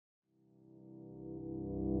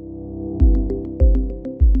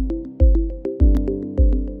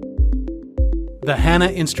The Hanna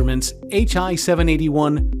Instruments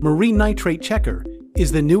HI781 Marine Nitrate Checker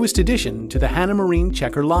is the newest addition to the Hanna Marine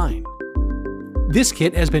Checker line. This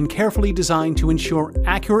kit has been carefully designed to ensure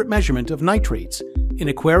accurate measurement of nitrates in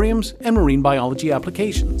aquariums and marine biology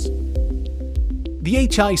applications. The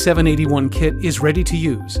HI781 kit is ready to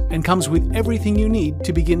use and comes with everything you need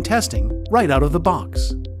to begin testing right out of the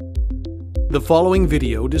box. The following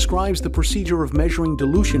video describes the procedure of measuring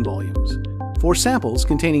dilution volumes for samples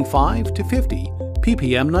containing 5 to 50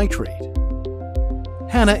 ppm nitrate.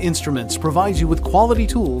 Hanna Instruments provides you with quality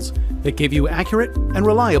tools that give you accurate and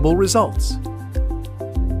reliable results.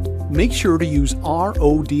 Make sure to use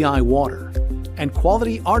RODI water and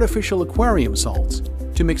quality artificial aquarium salts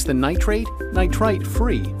to mix the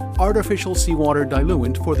nitrite-free artificial seawater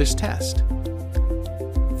diluent for this test.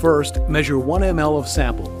 First, measure 1 ml of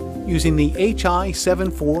sample using the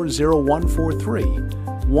HI74043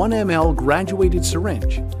 1 ml graduated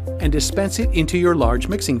syringe and dispense it into your large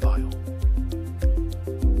mixing vial.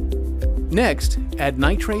 Next, add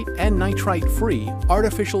nitrate and nitrite-free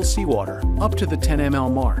artificial seawater up to the 10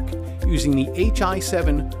 ml mark using the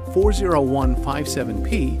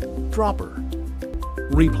HI74057P dropper.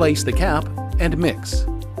 Replace the cap and mix.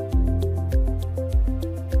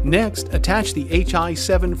 Next, attach the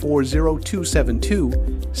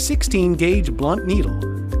HI74027 16-gauge blunt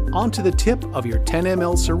needle onto the tip of your 10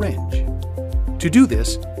 ml syringe. To do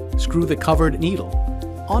this, screw the covered needle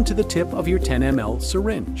onto the tip of your 10 ml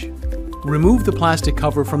syringe. Remove the plastic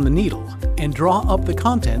cover from the needle and draw up the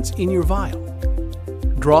contents in your vial.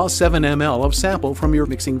 Draw 7 ml of sample from your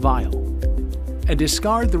mixing vial and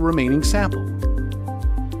discard the remaining sample.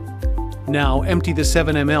 Now empty the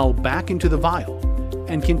 7 ml back into the vial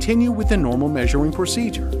and continue with the normal measuring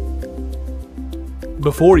procedure.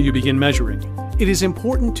 Before you begin measuring, it is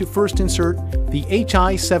important to first insert the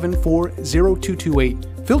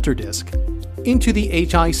HI74028 filter disc into the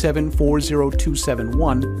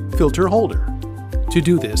HI74027 filter holder. To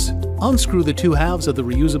do this, unscrew the two halves of the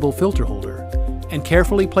reusable filter holder and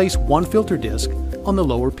carefully place one filter disc on the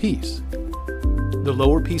lower piece. The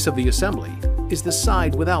lower piece of the assembly is the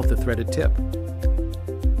side without the threaded tip.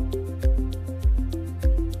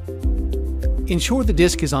 Ensure the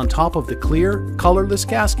disc is on top of the clear, colorless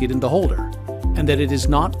gasket in the holder and that it is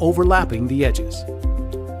not overlapping the edges.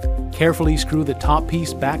 Carefully screw the top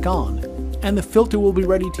piece back on and the filter will be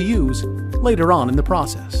ready to use later on in the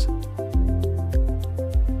process.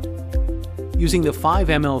 Using the 5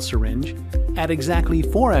 ml syringe, add exactly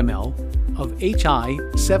 4 ml of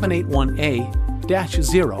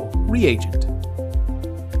HI781A-0 reagent.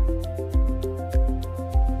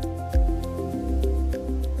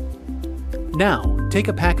 Now, take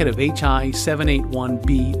a packet of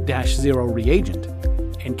HI781B-0 reagent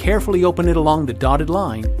and carefully open it along the dotted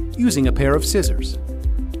line using a pair of scissors.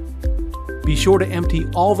 Be sure to empty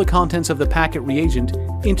all the contents of the packet reagent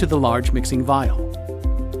into the large mixing vial.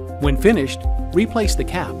 When finished, replace the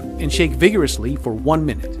cap and shake vigorously for 1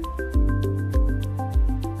 minute.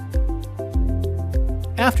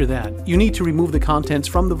 After that, you need to remove the contents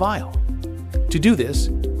from the vial. To do this,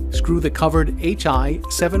 screw the covered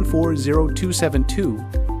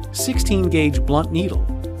HI74027 16-gauge blunt needle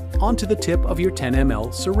onto the tip of your 10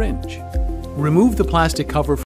 ml syringe. Remove the plastic cover